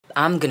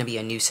I'm gonna be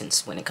a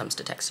nuisance when it comes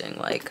to texting,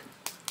 like.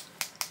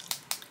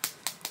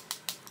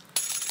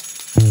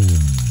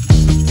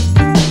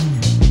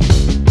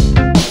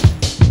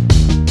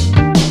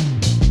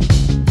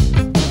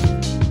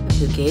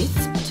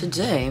 Gates.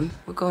 Today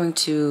we're going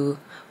to,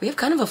 we have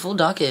kind of a full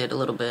docket a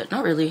little bit.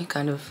 Not really,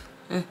 kind of.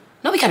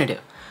 No, we kind of do.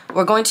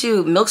 We're going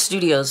to Milk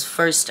Studios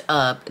first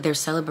up. They're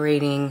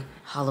celebrating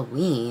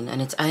Halloween,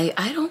 and it's,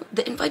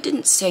 the invite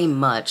didn't say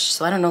much,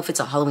 so I don't know if it's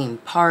a Halloween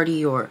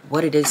party or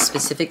what it is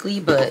specifically,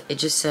 but it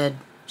just said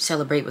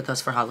celebrate with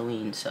us for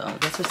Halloween, so I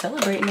guess we're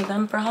celebrating with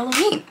them for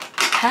Halloween.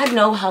 Had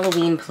no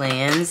Halloween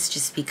plans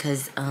just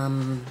because,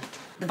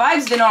 the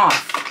vibe's been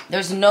off.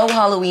 There's no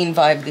Halloween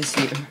vibe this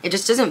year. It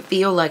just doesn't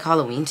feel like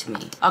Halloween to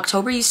me.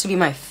 October used to be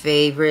my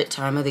favorite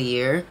time of the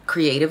year,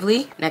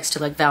 creatively, next to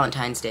like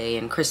Valentine's Day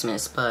and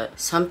Christmas, but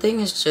something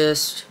has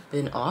just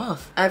been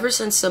off. Ever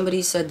since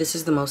somebody said this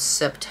is the most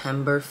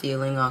September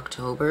feeling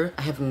October,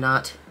 I have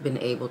not been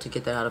able to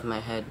get that out of my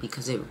head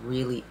because it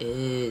really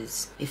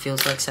is. It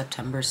feels like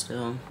September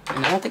still.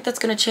 And I don't think that's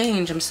gonna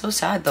change. I'm so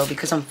sad though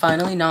because I'm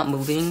finally not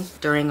moving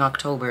during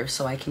October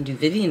so I can do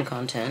Vivian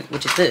content,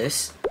 which is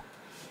this.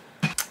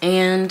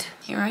 And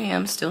here I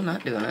am still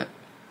not doing it.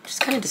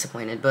 Just kind of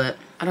disappointed, but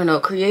I don't know.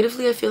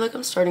 Creatively, I feel like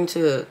I'm starting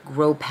to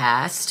grow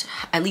past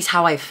at least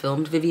how I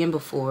filmed Vivian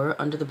before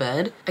under the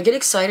bed. I get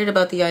excited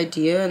about the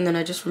idea and then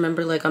I just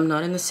remember like I'm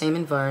not in the same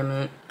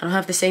environment. I don't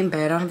have the same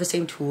bed, I don't have the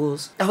same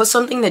tools. That was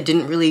something that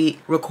didn't really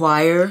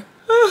require,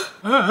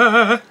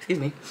 excuse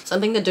me,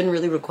 something that didn't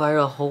really require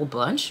a whole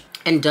bunch.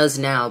 And does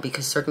now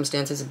because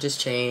circumstances have just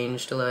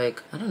changed.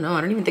 Like, I don't know,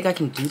 I don't even think I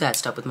can do that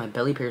stuff with my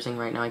belly piercing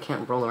right now. I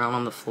can't roll around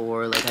on the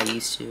floor like I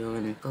used to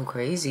and go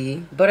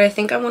crazy. But I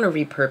think I want to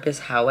repurpose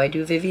how I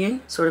do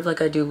Vivian, sort of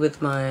like I do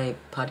with my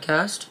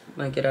podcast,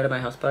 my Get Out of My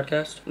House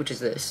podcast, which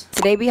is this.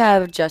 Today we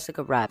have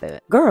Jessica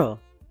Rabbit. Girl.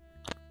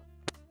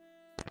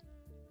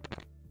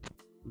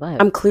 But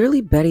I'm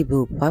clearly Betty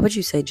Boop. Why would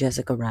you say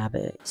Jessica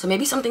Rabbit? So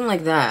maybe something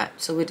like that,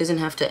 so it doesn't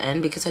have to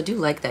end, because I do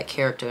like that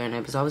character and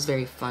it was always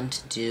very fun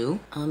to do.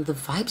 The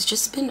vibe's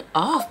just been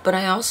off, but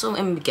I also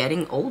am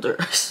getting older,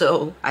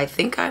 so I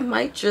think I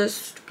might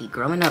just be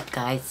growing up,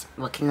 guys.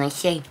 What can I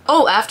say?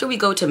 Oh, after we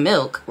go to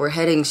Milk, we're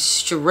heading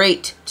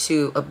straight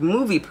to a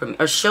movie premiere,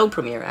 a show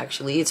premiere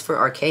actually. It's for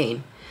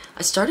Arcane.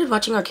 I started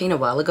watching Arcane a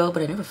while ago,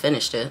 but I never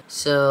finished it.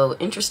 So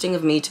interesting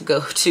of me to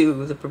go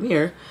to the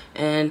premiere,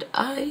 and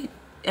I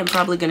am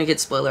probably gonna get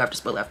spoiler after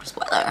spoiler after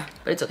spoiler,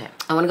 but it's okay.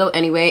 I wanna go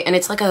anyway, and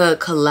it's like a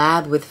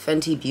collab with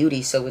Fenty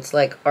Beauty, so it's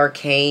like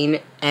Arcane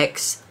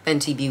x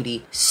Fenty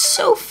Beauty.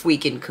 So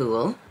freaking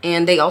cool.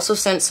 And they also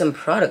sent some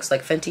products,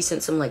 like Fenty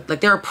sent some like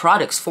there are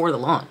products for the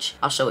launch.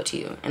 I'll show it to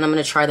you, and I'm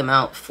gonna try them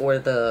out for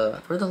the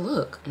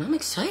look, and I'm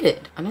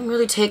excited. I didn't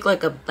really take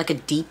like a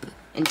deep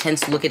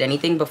intense look at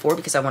anything before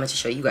because I wanted to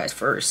show you guys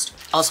first.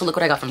 Also, look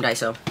what I got from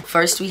Daiso.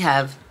 First we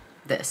have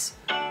this.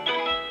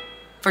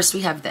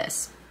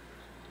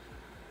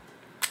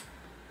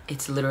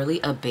 It's literally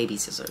a baby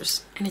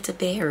scissors. And it's a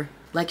bear.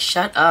 Like,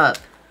 shut up.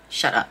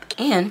 Shut up.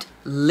 And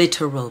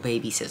literal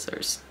baby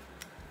scissors.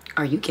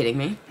 Are you kidding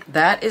me?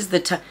 That is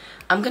the time.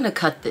 I'm gonna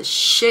cut the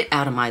shit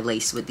out of my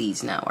lace with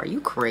these now. Are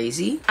you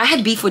crazy? I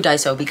had beef with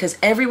Daiso because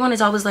everyone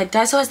is always like,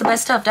 Daiso has the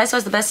best stuff. Daiso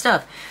has the best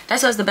stuff.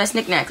 Daiso has the best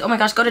knickknacks. Oh my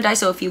gosh, go to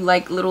Daiso if you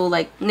like little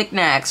like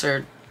knickknacks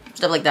or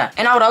stuff like that.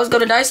 And I would always go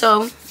to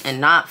Daiso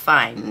and not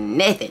find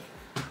nothing.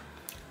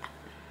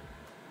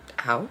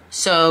 Ow.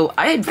 So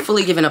I had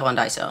fully given up on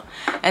Daiso.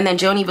 And then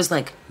Joni was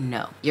like,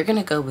 no, you're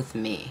gonna go with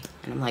me.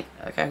 And I'm like,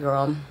 okay,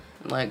 girl.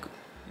 I'm like,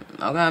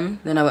 okay.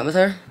 Then I went with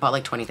her, bought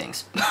like 20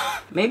 things.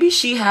 Maybe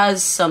she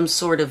has some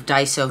sort of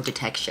Daiso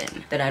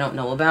detection that I don't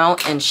know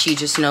about, and she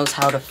just knows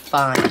how to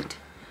find.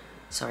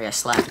 Sorry, I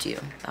slapped you.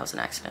 That was an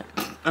accident.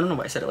 I don't know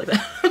why I said it like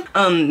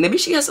that. Maybe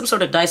she has some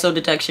sort of Daiso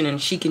detection and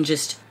she can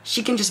just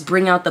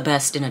bring out the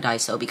best in a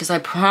Daiso, because I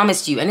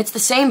promised you, and it's the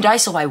same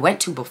Daiso I went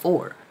to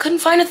before. Couldn't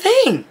find a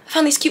thing. I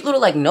found these cute little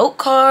like note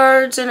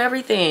cards and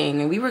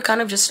everything, and we were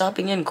kind of just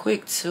stopping in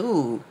quick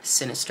too.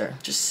 Sinister,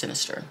 just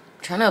sinister.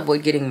 Trying to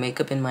avoid getting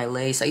makeup in my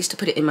lace. I used to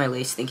put it in my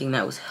lace thinking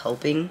that was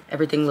helping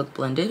everything look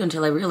blended,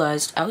 until I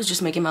realized I was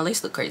just making my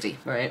lace look crazy,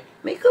 right?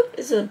 Makeup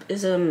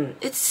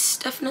it's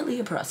definitely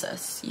a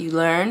process. You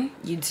learn,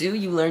 you do,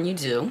 you learn, you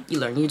do. You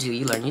learn, you do,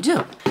 you learn, you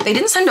do. They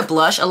didn't send a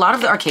blush. A lot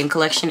of the Arcane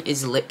collection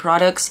is lip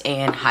products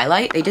and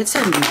highlight. They did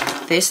send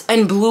this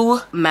and blue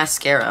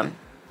mascara.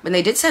 When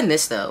they did send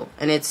this though,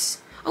 and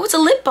it's, oh, it's a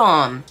lip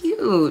balm.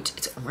 Cute.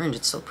 It's orange,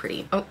 it's so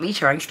pretty. Oh, me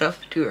trying stuff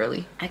too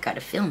early. I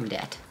gotta film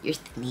that. You're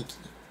sneaky.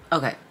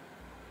 Okay,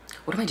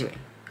 what am I doing?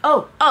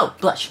 Oh,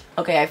 blush.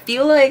 Okay, I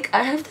feel like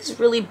I have this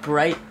really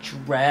bright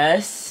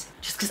dress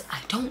just because I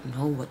don't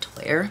know what to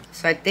wear.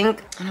 So I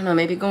think, I don't know,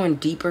 maybe going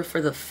deeper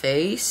for the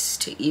face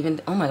to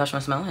even, oh my gosh, my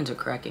smile lines are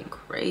cracking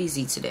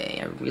crazy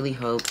today. I really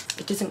hope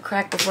it doesn't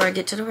crack before I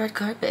get to the red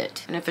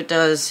carpet. And if it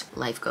does,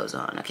 life goes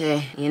on,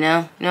 okay? You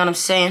know what I'm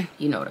saying?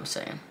 You know what I'm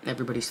saying.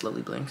 Everybody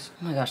slowly blinks.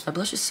 Oh my gosh, that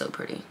blush is so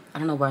pretty. I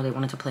don't know why they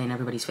wanted to play in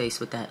everybody's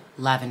face with that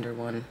lavender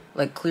one.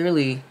 Like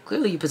clearly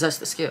you possess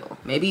the skill.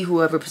 Maybe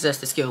whoever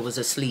possessed the skill was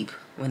asleep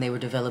when they were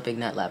developing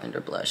that lavender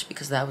blush,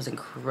 because that was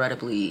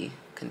incredibly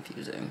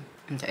confusing.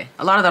 Okay,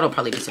 a lot of that will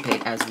probably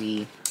dissipate as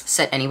we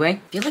set anyway.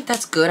 I feel like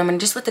that's good. I'm gonna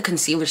just let the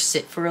concealer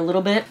sit for a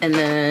little bit, and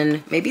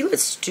then maybe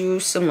let's do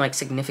some like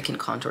significant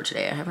contour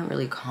today. I haven't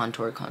really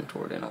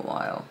contoured in a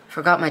while.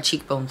 Forgot my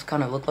cheekbones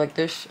kind of look like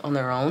this on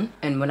their own,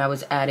 and when I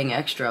was adding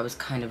extra, I was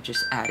kind of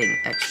just adding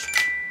extra.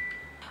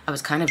 I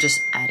was kind of just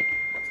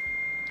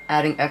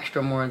adding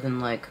extra more than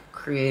like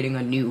creating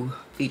a new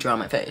feature on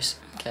my face.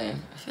 Okay,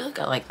 I feel like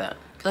I like that.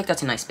 I feel like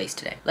that's a nice base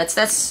today.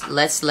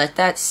 Let's let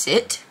that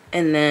sit,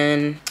 and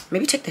then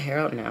maybe take the hair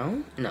out now.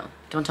 No,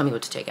 don't tell me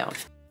what to take out.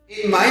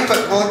 Mine, but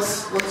well,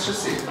 let's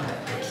just see.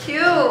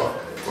 Cute.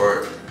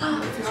 Or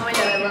Oh my god,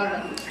 I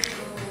love it.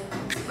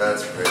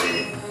 that's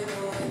pretty.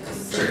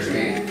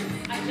 Tricky.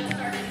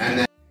 And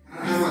then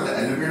I don't know, at the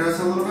end of your nose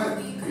a little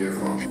bit.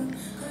 Beautiful.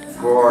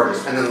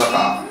 Gorgeous. And then look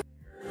up.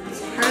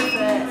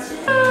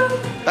 Perfect.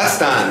 That's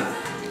done.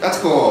 That's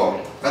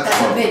cool. That's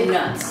cool. a bit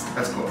nuts.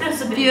 That's cool.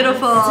 That's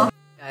beautiful.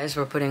 Guys,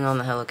 we're putting on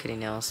the Hello Kitty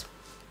nails.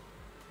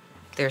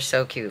 They're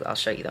so cute. I'll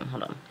show you them.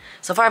 Hold on.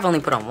 So far, I've only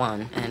put on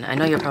one. And I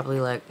know you're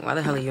probably like, why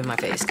the hell are you in my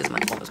face? Because my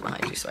phone is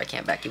behind you, so I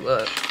can't back you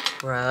up.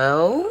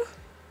 Bro,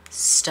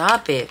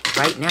 stop it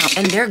right now.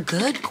 And they're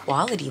good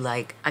quality.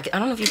 Like, I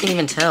don't know if you can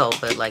even tell,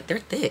 but like, they're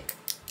thick.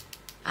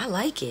 I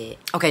like it.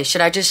 Okay,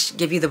 should I just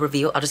give you the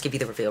reveal? I'll just give you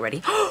the reveal.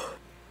 Ready?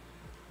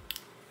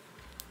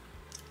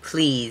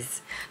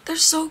 Please. They're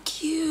so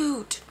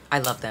cute. I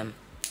love them.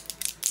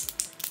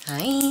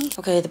 Hi.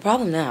 Okay, the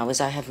problem now is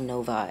I have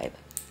no vibe.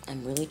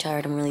 I'm really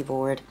tired, I'm really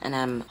bored, and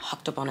I'm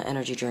hooked up on an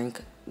energy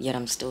drink, yet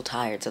I'm still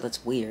tired, so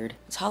that's weird.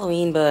 It's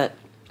Halloween, but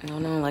I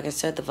don't know, like I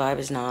said, the vibe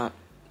is not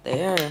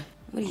there.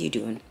 What are you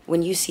doing?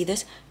 When you see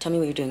this, tell me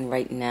what you're doing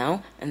right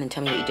now, and then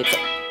tell me what you did for...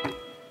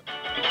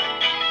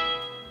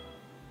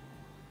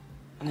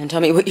 And then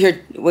tell me what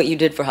you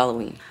did for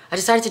Halloween. I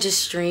decided to just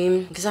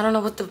stream, because I don't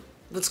know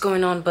what's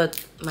going on,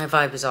 but my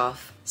vibe is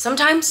off.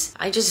 Sometimes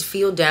I just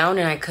feel down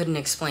and I couldn't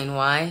explain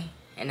why,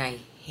 and I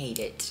hate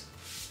it.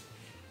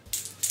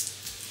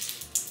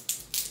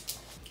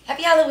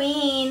 Happy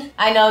Halloween!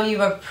 I know you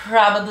were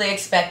probably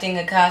expecting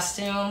a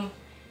costume.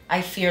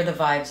 I fear the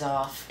vibe's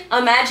off.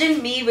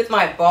 Imagine me with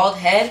my bald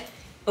head,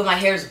 but my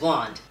hair's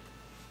blonde.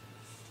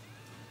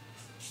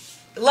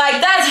 Like,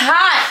 that's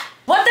hot!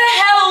 What the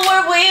hell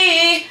were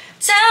we?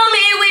 Tell me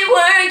we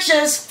weren't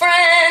just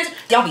friends.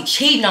 Y'all be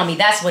cheating on me,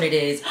 that's what it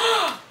is.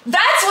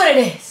 That's what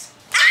it is!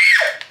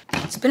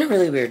 Ah! It's been a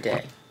really weird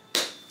day.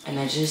 And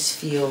I just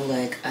feel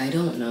like I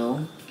don't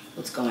know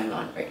what's going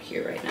on right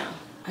here, right now.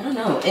 I don't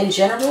know. In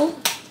general,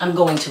 I'm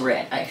going to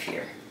red, I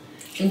fear.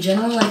 In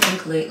general, I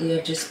think lately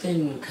I've just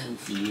been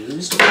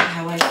confused about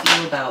how I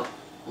feel about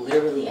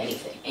literally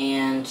anything.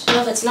 And, you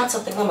know, that's not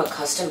something I'm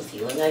accustomed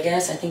feeling, I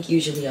guess. I think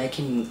usually I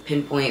can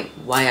pinpoint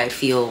why I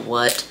feel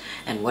what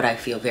and what I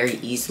feel very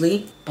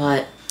easily.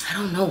 But I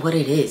don't know what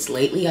it is.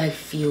 Lately, I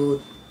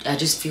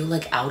just feel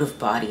like out of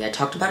body. I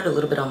talked about it a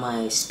little bit on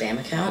my spam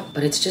account,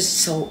 but it's just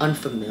so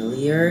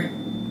unfamiliar.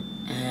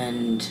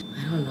 And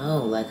I don't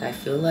know, like I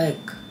feel like,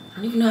 I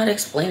don't even know how to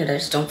explain it. I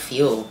just don't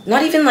feel,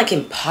 not even like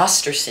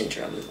imposter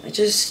syndrome. I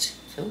just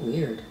feel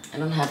weird. I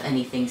don't have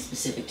anything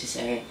specific to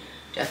say.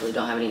 Definitely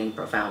don't have anything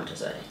profound to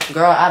say.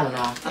 Girl, I don't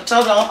know. I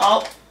told you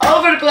all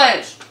over the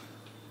place.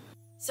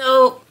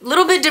 So, a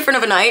little bit different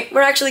of a night.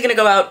 We're actually gonna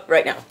go out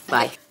right now.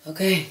 Bye.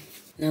 Okay,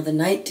 now the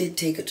night did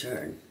take a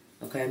turn,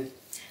 okay?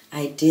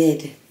 I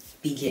did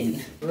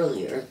begin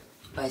earlier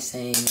by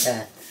saying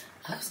that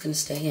I was gonna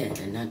stay in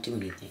and not do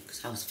anything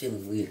because I was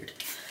feeling weird.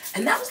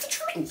 And that was the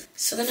truth.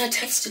 So then I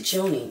texted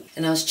Joni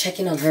and I was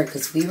checking on her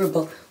because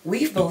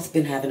we've both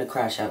been having a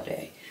crash out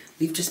day.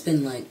 We've just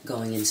been like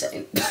going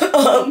insane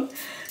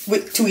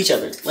to each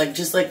other. Like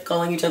just like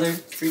calling each other,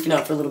 freaking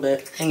out for a little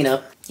bit, hanging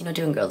up, you know,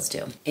 doing girls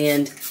do.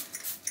 And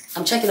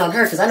I'm checking on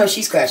her because I know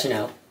she's crashing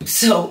out.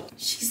 So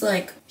she's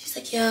like,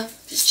 yeah,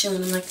 just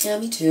chilling. I'm like, yeah,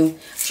 me too.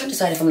 I'm trying to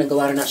decide if I'm gonna go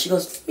out or not. She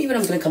goes, maybe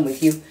I'm gonna come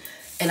with you.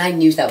 And I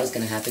knew that was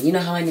gonna happen. You know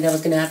how I knew that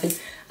was gonna happen?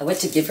 I went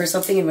to give her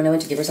something, and when I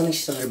went to give her something,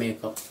 she still had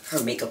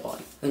her makeup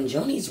on. When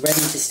Joni's ready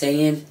to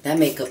stay in, that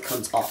makeup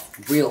comes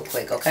off real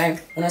quick, okay?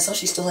 When I saw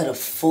she still had a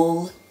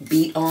full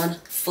beat on,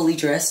 fully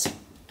dressed,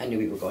 I knew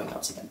we were going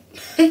out together.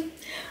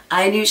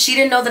 I knew, she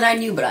didn't know that I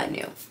knew, but I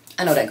knew.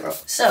 I know that girl.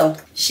 So,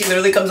 she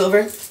literally comes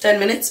over, 10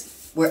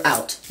 minutes, we're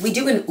out. We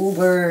do an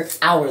Uber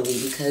hourly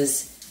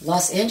because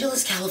Los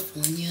Angeles,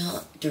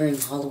 California during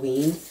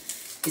Halloween,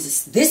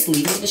 this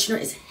leave-in conditioner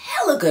is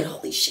hella good,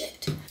 holy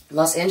shit.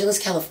 Los Angeles,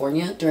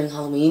 California during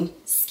Halloween,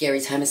 scary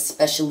time,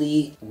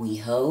 especially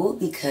WeHo,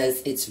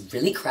 because it's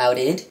really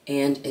crowded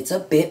and it's a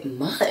bit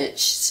much.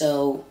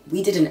 So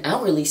we did an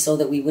hourly so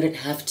that we wouldn't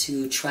have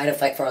to try to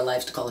fight for our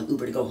lives to call an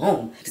Uber to go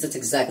home, because that's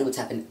exactly what's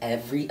happened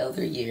every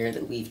other year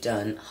that we've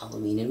done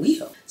Halloween in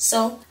WeHo.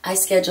 So I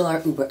schedule our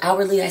Uber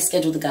hourly. I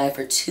schedule the guy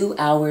for 2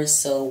 hours,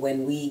 so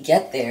when we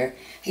get there,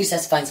 he just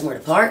has to find somewhere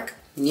to park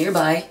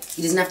nearby.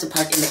 He doesn't have to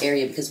park in the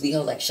area because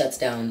WeHo like shuts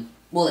down.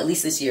 Well, at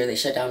least this year, they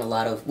shut down a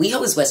lot of...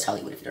 WeHo is West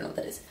Hollywood, if you don't know what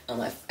that is.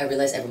 I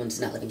realized everyone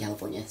does not live in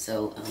California.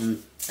 So,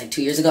 like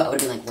 2 years ago, I would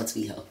have been like, what's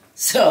WeHo?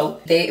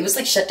 So, it was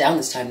like shut down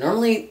this time.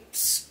 Normally,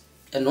 it's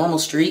a normal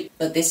street.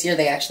 But this year,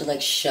 they actually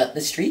like shut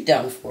the street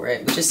down for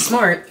it. Which is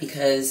smart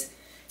because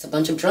it's a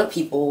bunch of drunk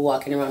people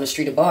walking around a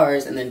street of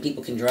bars. And then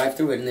people can drive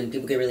through it. And then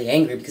people get really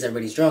angry because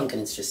everybody's drunk. And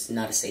it's just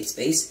not a safe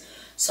space.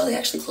 So they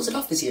actually closed it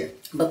off this year.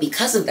 But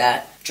because of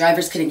that,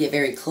 drivers couldn't get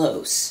very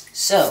close.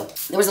 So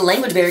there was a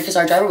language barrier because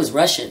our driver was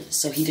Russian.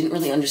 So he didn't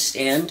really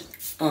understand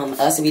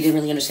us, and we didn't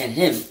really understand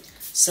him.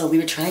 So we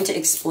were trying to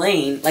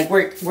explain, like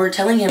we're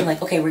telling him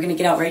like, okay, we're gonna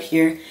get out right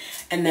here.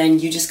 And then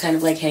you just kind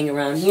of like hang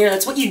around here.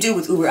 That's what you do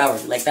with Uber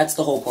hourly. Like that's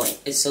the whole point,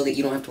 is so that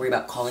you don't have to worry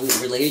about calling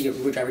Uber later. Your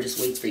Uber driver just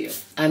waits for you.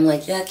 I'm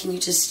like, yeah, can you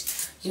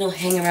just, you know,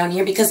 hang around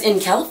here? Because in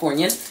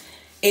California,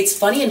 it's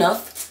funny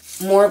enough,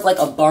 more of like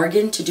a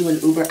bargain to do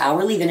an Uber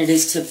hourly than it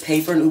is to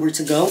pay for an Uber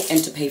to go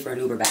and to pay for an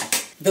Uber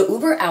back. The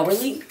Uber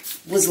hourly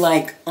was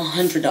like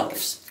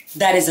 $100.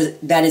 That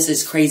is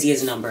as crazy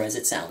as a number as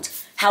it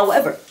sounds.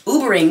 However,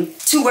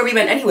 Ubering to where we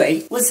went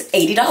anyway was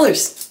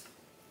 $80.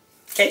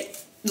 Okay?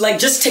 Like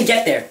just to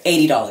get there,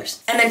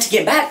 $80. And then to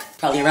get back,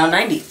 probably around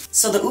 $90.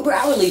 So the Uber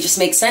hourly just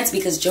makes sense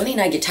because Joni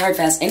and I get tired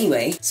fast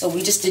anyway. So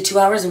we just did 2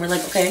 hours and we're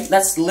like, okay,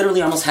 that's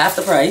literally almost half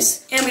the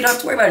price. And we don't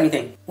have to worry about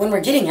anything. When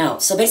we're getting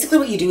out, so basically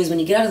what you do is when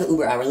you get out of the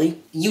Uber hourly,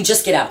 you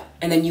just get out.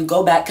 And then you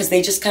go back because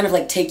they just kind of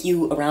like take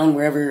you around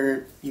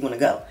wherever you want to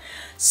go.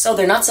 So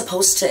they're not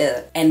supposed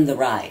to end the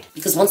ride.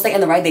 Because once they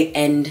end the ride, they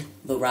end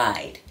the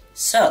ride.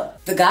 So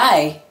the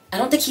guy, I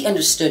don't think he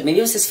understood. Maybe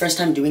it was his first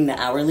time doing the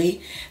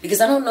hourly,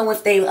 because I don't know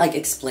if they like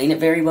explain it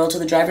very well to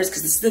the drivers,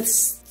 because this is the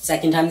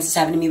second time this has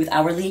happened to me with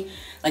hourly.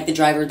 Like the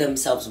driver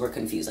themselves were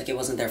confused, like it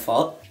wasn't their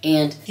fault.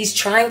 And he's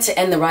trying to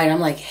end the ride. I'm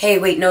like, hey,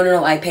 wait,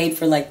 no, I paid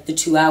for like the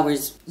 2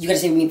 hours. You gotta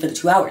stay with me for the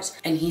 2 hours.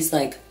 And he's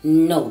like,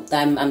 no,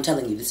 I'm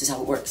telling you, this is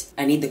how it works.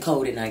 I need the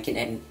code and I can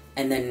end.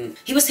 And then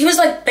he was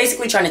like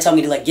basically trying to tell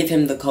me to like give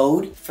him the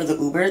code for the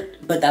Uber,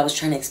 but I was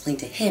trying to explain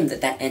to him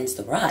that that ends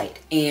the ride.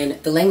 And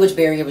the language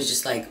barrier was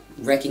just like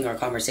wrecking our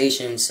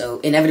conversation. So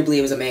inevitably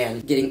it was a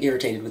man getting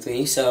irritated with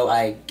me. So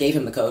I gave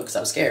him the code because I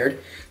was scared,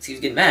 because he was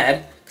getting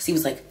mad. Because he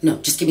was like, no,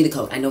 just give me the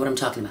code. I know what I'm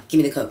talking about.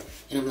 Give me the code.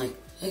 And I'm like,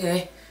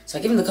 okay. So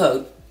I give him the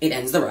code. It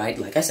ends the ride,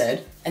 like I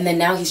said. And then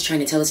now he's trying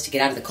to tell us to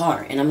get out of the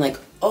car. And I'm like,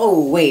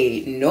 oh,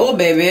 wait, no,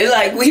 baby.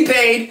 Like, we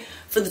paid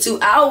for the 2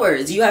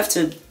 hours. You have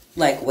to,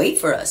 like, wait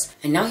for us.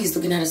 And now he's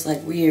looking at us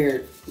like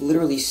we're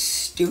literally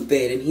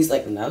stupid. And he's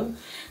like, no.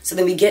 So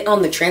then we get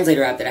on the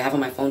translator app that I have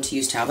on my phone to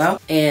use Taobao.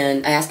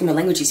 And I ask him what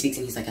language he speaks.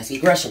 And he's like, I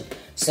speak Russian.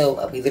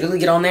 So we literally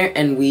get on there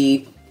and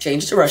we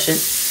change to Russian.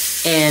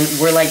 And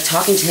we're like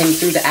talking to him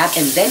through the app,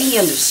 and then he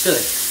understood.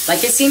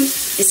 Like it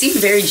seemed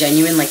very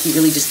genuine, like he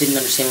really just didn't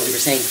understand what we were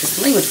saying because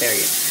of the language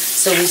barrier.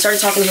 So we started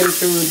talking to him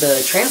through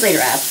the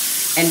translator app,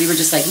 and we were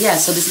just like, yeah,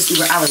 so this is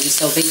Uber hourly.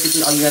 So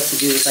basically all you have to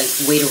do is like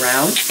wait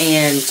around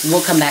and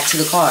we'll come back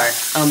to the car,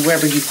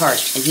 wherever you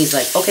parked. And he's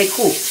like, okay,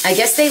 cool. I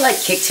guess they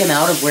like kicked him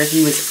out of where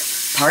he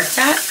was parked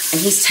at,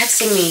 and he's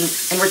texting me,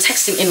 and we're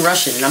texting in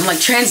Russian, and I'm like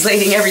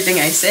translating everything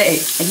I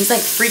say. And he's like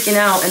freaking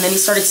out, and then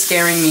he started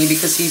scaring me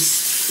because he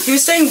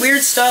was saying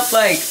weird stuff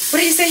like, what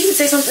did he say? He would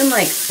say something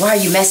like, why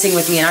are you messing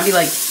with me? And I'd be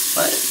like,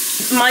 what?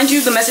 Mind you,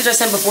 the message I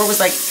sent before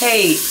was like,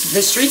 hey, the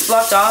street's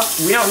blocked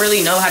off. We don't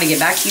really know how to get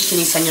back to you. Can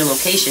you send your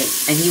location?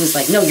 And he was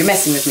like, no, you're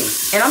messing with me.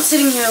 And I'm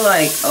sitting here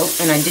like, oh,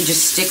 and I did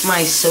just stick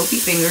my soapy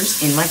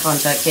fingers in my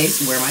contact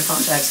case where my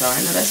contacts are.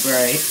 I know that's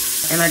right.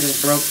 And I just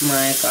broke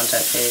my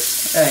contact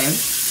case. Okay.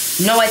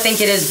 No, I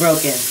think it is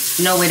broken.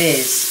 No, it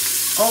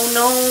is. Oh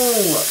no.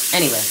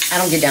 Anyway, I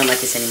don't get down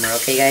like this anymore,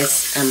 okay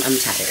guys? I'm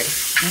tired.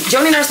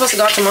 Joni and I are supposed to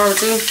go out tomorrow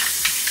too.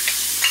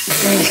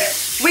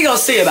 We gonna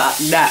see about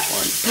that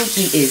one.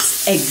 Pookie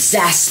is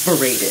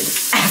exasperated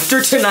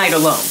after tonight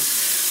alone.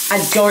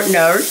 I don't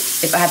know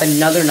if I have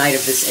another night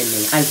of this in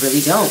me. I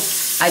really don't.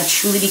 I've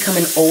truly become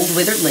an old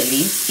withered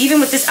lady, even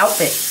with this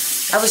outfit.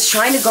 I was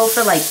trying to go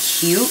for like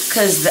cute,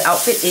 because the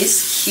outfit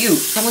is cute.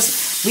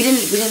 We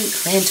didn't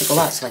plan to go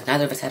out, so like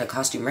neither of us had a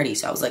costume ready.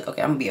 So I was like,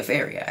 okay, I'm gonna be a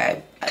fairy.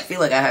 I feel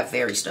like I have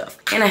fairy stuff.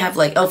 And I have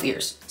like elf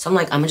ears. So I'm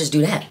like, I'm gonna just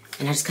do that.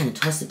 And I just kind of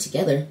tossed it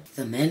together.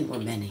 The men were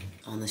menning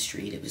on the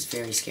street. It was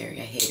very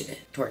scary. I hated it.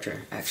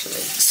 Torture, actually.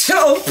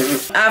 So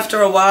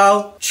after a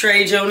while,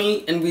 Trey,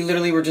 Joni, and we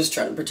literally were just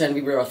trying to pretend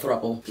we were a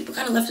throuple. People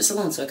kind of left us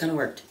alone, so it kind of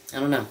worked. I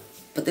don't know.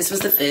 But this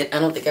was the fit. I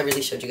don't think I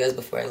really showed you guys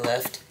before I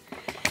left.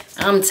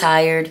 I'm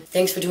tired.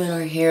 Thanks for doing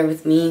our hair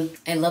with me.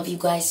 I love you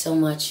guys so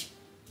much.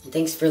 And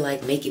thanks for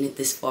like making it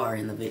this far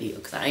in the video,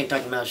 because I ain't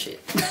talking about shit.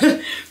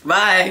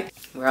 Bye.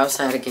 We're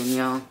outside again,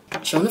 y'all.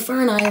 Jonathan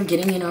and I are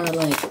getting in our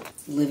like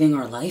living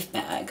our life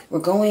bag. We're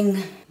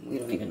going, we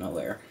don't even know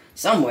where,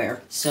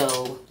 somewhere.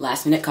 So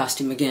last minute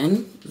costume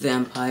again,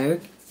 vampire,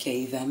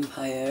 gay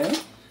vampire.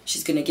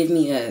 She's gonna give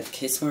me a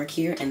kiss mark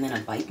here and then a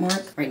bite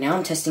mark. Right now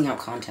I'm testing out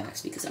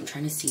contacts because I'm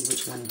trying to see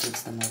which one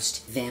gives the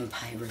most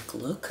vampiric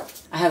look.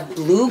 I have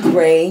blue,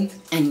 gray,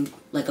 and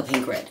like a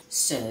pink red.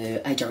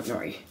 So I don't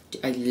know.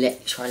 I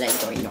literally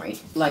don't know.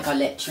 Like I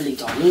literally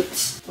don't.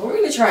 But we're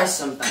gonna try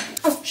something.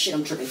 Oh shit,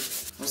 I'm tripping.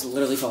 I was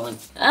literally falling.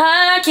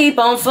 I keep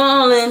on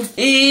falling.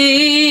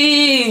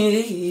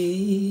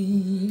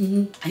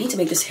 I need to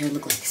make this hair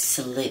look like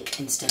slick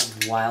instead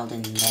of wild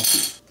and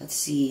messy. Let's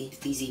see if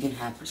these even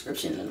have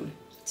prescription in them.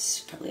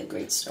 It's probably a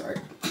great start.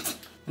 Let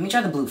me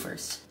try the blue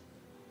first.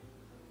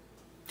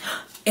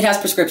 It has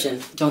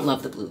prescription. Don't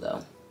love the blue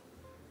though.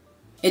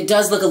 It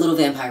does look a little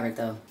vampiric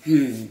though.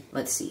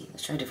 Let's see.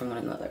 Let's try a different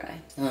one in the other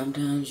eye.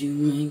 Sometimes you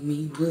make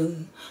me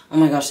blue. Oh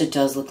my gosh, it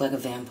does look like a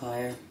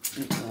vampire.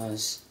 It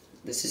does.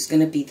 This is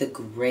gonna be the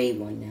gray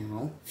one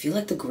now. I feel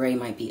like the gray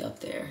might be up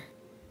there.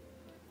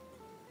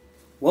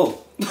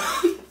 Whoa.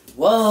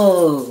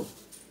 Whoa.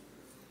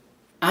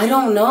 I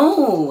don't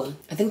know.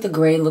 I think the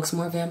gray looks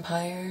more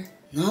vampire.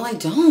 No, I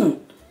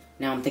don't.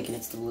 Now I'm thinking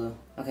it's the blue.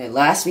 Okay,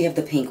 last we have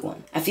the pink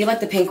one. I feel like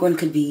the pink one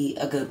could be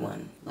a good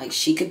one. Like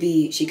she could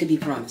be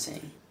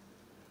promising.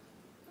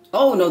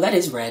 Oh no, that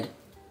is red.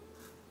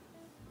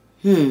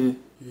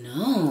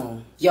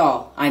 No.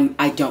 Y'all,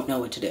 I don't know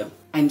what to do.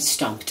 I'm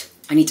stumped.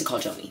 I need to call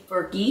Joni.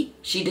 Berkey,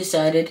 she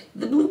decided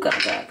the blue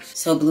contacts.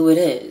 So blue it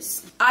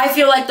is. I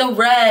feel like the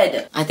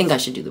red. I think I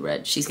should do the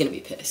red. She's gonna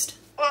be pissed.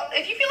 Well,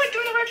 if you feel like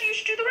doing the red, you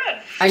should do the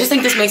red. I just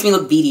think this makes me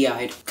look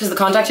beady-eyed. Because the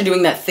contacts are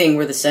doing that thing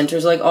where the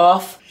center's like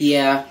off.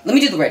 Yeah. Let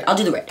me do the red. I'll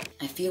do the red.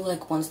 I feel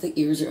like once the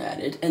ears are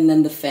added, and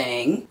then the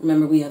fang.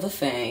 Remember, we have a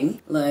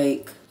fang.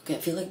 Like, okay, I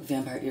feel like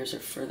vampire ears are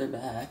further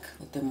back.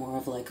 Like they're more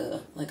of like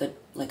a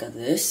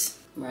this,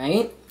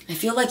 right? I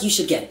feel like you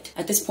should get it.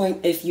 At this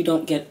point, if you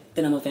don't get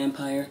that I'm a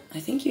vampire, I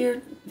think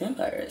you're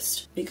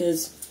vampirist.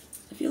 Because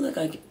I feel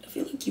like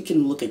you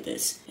can look at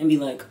this and be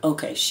like,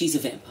 okay, she's a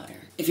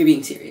vampire. If you're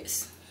being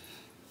serious.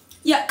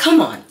 Yeah, come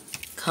on.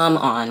 Come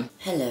on.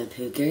 Hello,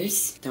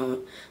 pookers.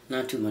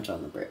 Not too much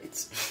on the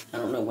braids. I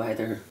don't know why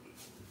they're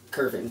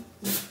curving.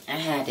 I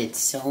had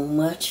so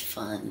much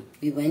fun.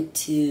 We went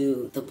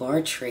to the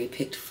bar Trey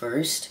picked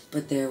first,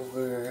 but there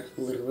were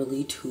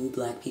literally 2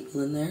 black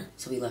people in there,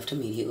 so we left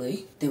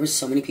immediately. There were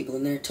so many people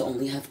in there to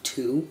only have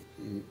 2.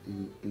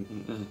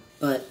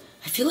 But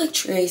I feel like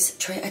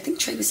I think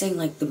Trey was saying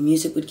like the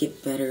music would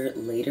get better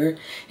later,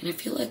 and I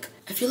feel like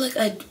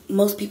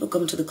most people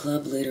come to the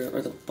club later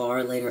or the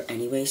bar later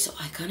anyway, so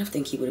I kind of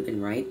think he would have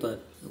been right,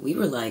 but we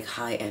were like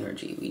high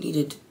energy. We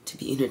needed to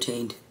be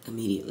entertained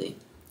immediately.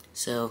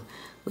 So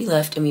we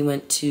left and we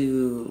went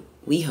to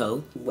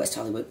WeHo, West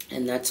Hollywood,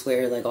 and that's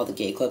where like all the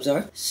gay clubs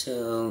are,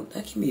 so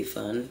that can be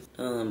fun.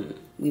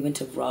 We went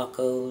to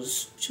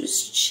Rocco's, which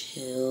was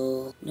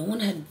chill. No one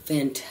had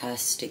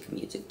fantastic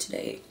music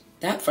today.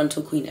 That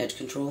frontal queen edge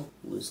control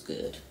was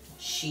good.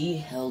 She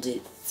held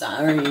it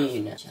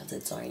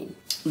fine.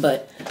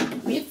 But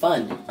we had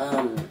fun.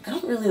 I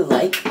don't really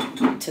like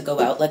to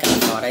go out like I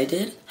thought I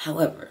did.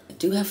 However, I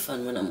do have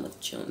fun when I'm with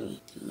Joni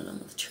and when I'm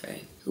with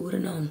Trey. Who would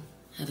have known?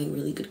 Having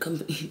really good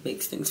company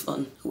makes things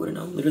fun. Who would have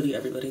known? Literally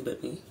everybody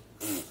but me.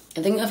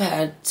 I think I've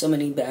had so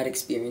many bad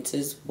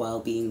experiences while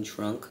being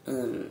drunk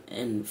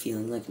and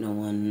feeling like no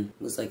one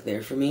was like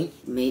there for me.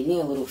 It made me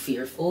a little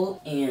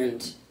fearful,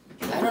 and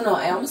I don't know,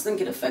 I almost think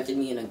it affected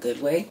me in a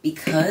good way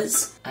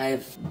because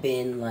I've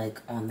been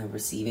like on the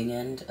receiving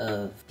end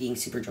of being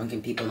super drunk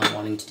and people not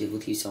wanting to deal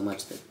with you so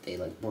much that they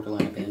like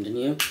borderline abandon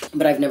you.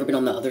 But I've never been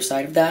on the other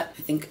side of that.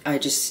 I think it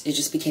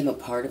just became a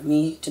part of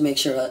me to make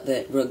sure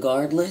that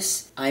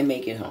regardless, I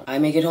make it home. I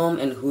make it home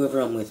and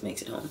whoever I'm with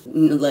makes it home.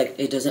 Like,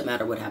 it doesn't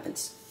matter what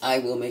happens. I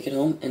will make it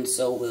home, and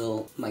so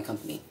will my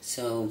company.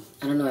 So,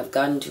 I don't know, I've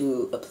gotten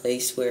to a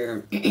place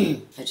where I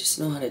just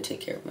know how to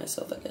take care of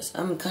myself, I guess.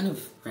 I'm kind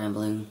of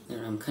rambling,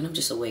 and I'm kind of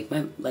just awake.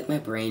 My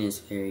brain is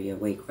very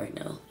awake right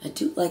now. I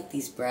do like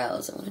these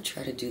brows. I want to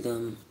try to do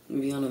them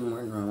maybe on a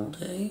more normal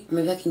day. Or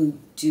maybe I can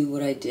do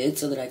what I did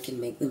so that I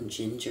can make them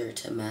ginger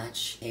to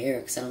match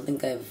hair, because I don't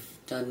think I've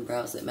done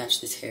brows that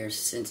match this hair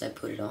since I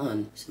put it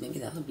on. So maybe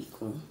that would be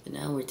cool. But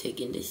now we're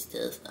taking this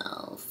stuff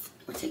off.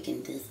 We're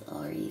taking this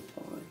RE4.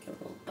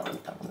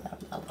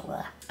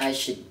 I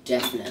should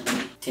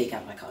definitely take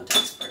out my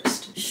contacts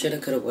first. Shoulda,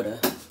 coulda, woulda.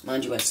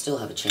 Mind you, I still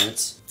have a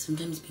chance.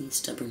 Sometimes being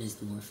stubborn is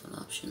the more fun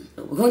option.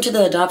 But we're going to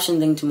the adoption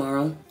thing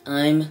tomorrow.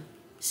 I'm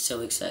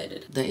so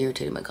excited. That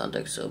irritated my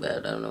contacts so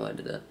bad. I don't know why I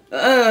did that.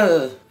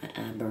 My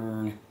eye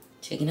burn.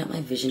 Checking out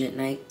my vision at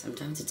night.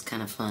 Sometimes it's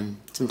kind of fun.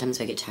 Sometimes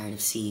I get tired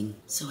of seeing.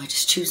 So I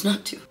just choose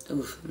not to.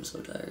 Oof, I'm so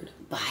tired.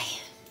 Bye.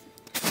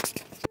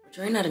 We're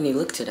trying out a new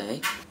look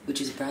today,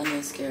 which is brown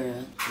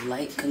mascara,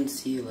 light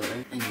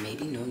concealer, and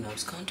maybe no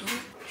nose contour.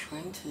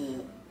 Trying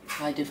to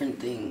try different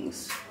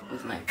things.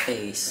 with my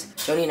face.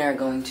 Joni and I are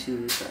going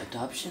to the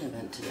adoption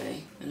event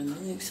today, and I'm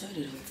really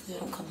excited. Hopefully I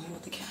don't come home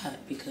with a cat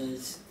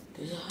because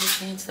there's a high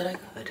chance that I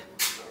could.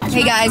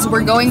 Hey guys,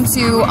 we're going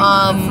to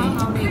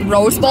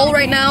Rose Bowl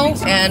right now,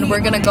 and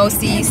we're gonna go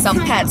see some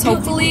pets.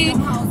 Hopefully,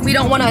 we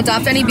don't want to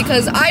adopt any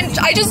because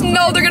I just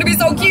know they're gonna be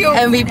so cute.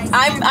 And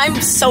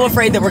I'm so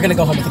afraid that we're gonna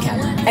go home with a cat,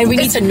 and we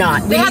need to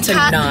not. We need to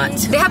not.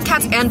 They have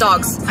cats and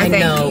dogs. I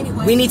think. know.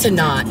 We need to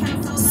not.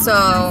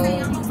 So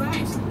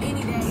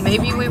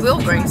maybe we will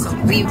bring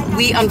some.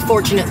 We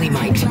unfortunately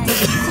might.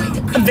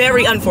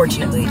 Very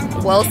unfortunately.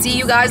 We'll see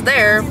you guys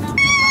there.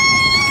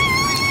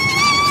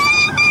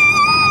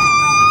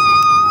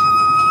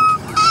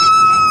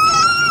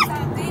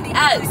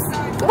 Yes.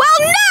 Well,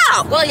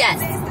 no! Well, yes.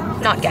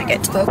 Not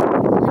Gaggett.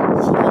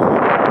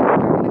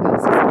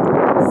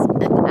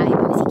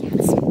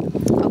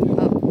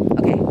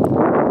 Okay.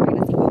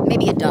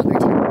 Maybe a dog or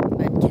two,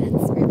 but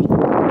cats, really.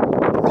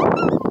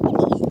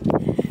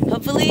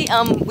 Hopefully,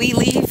 we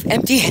leave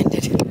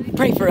empty-handed.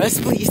 Pray for us,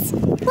 please.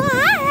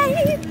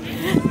 Bye.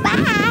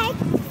 Bye.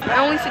 I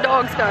only see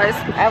dogs, guys.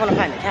 I want to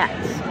find the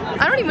cats.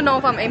 I don't even know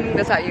if I'm aiming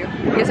this at you.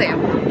 Yes, I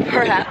am.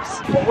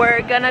 Perhaps.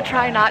 We're gonna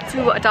try not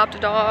to adopt a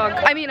dog.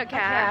 I mean a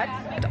cat.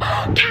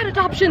 Cat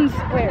adoptions!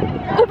 Where?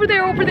 Over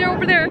there, over there,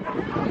 over there.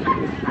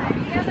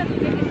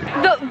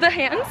 The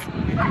hands?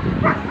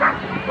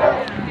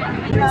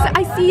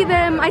 I see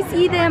them, I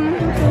see them.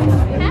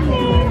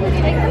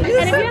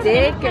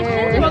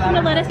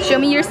 Stickers. Show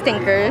me your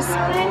stinkers.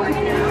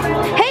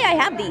 Hey, I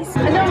have these.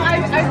 No,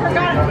 I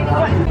forgot.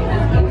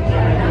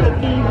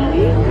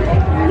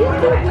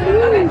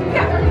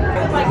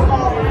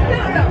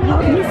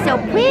 You're so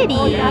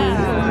pretty.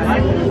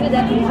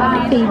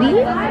 Baby.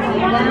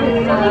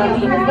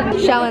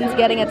 Challan's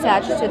getting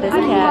attached to this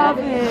cat.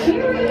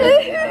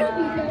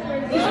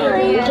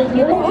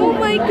 Oh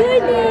my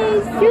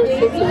goodness. You're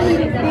such a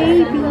little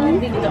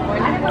baby.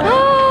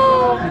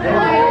 Oh.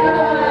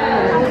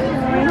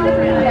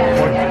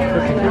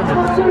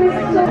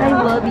 I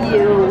love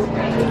you.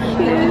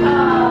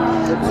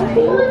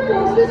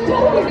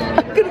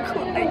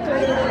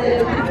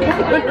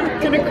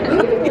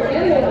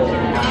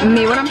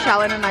 Me when I'm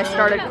Challan and I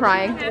started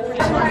crying.